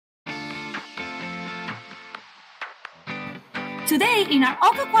Today, in our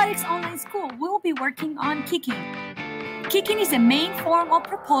Ocaquatics online school, we will be working on kicking. Kicking is the main form of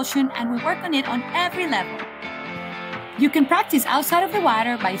propulsion, and we work on it on every level. You can practice outside of the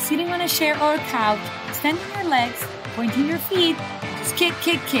water by sitting on a chair or a couch, extending your legs, pointing your feet, just kick,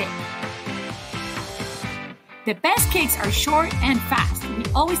 kick, kick. The best kicks are short and fast. We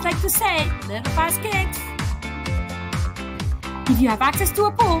always like to say, little fast kicks. If you have access to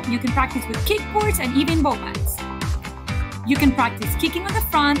a pool, you can practice with kickboards and even boat mats. You can practice kicking on the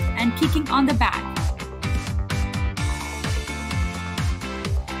front and kicking on the back.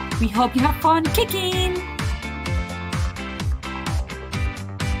 We hope you have fun kicking!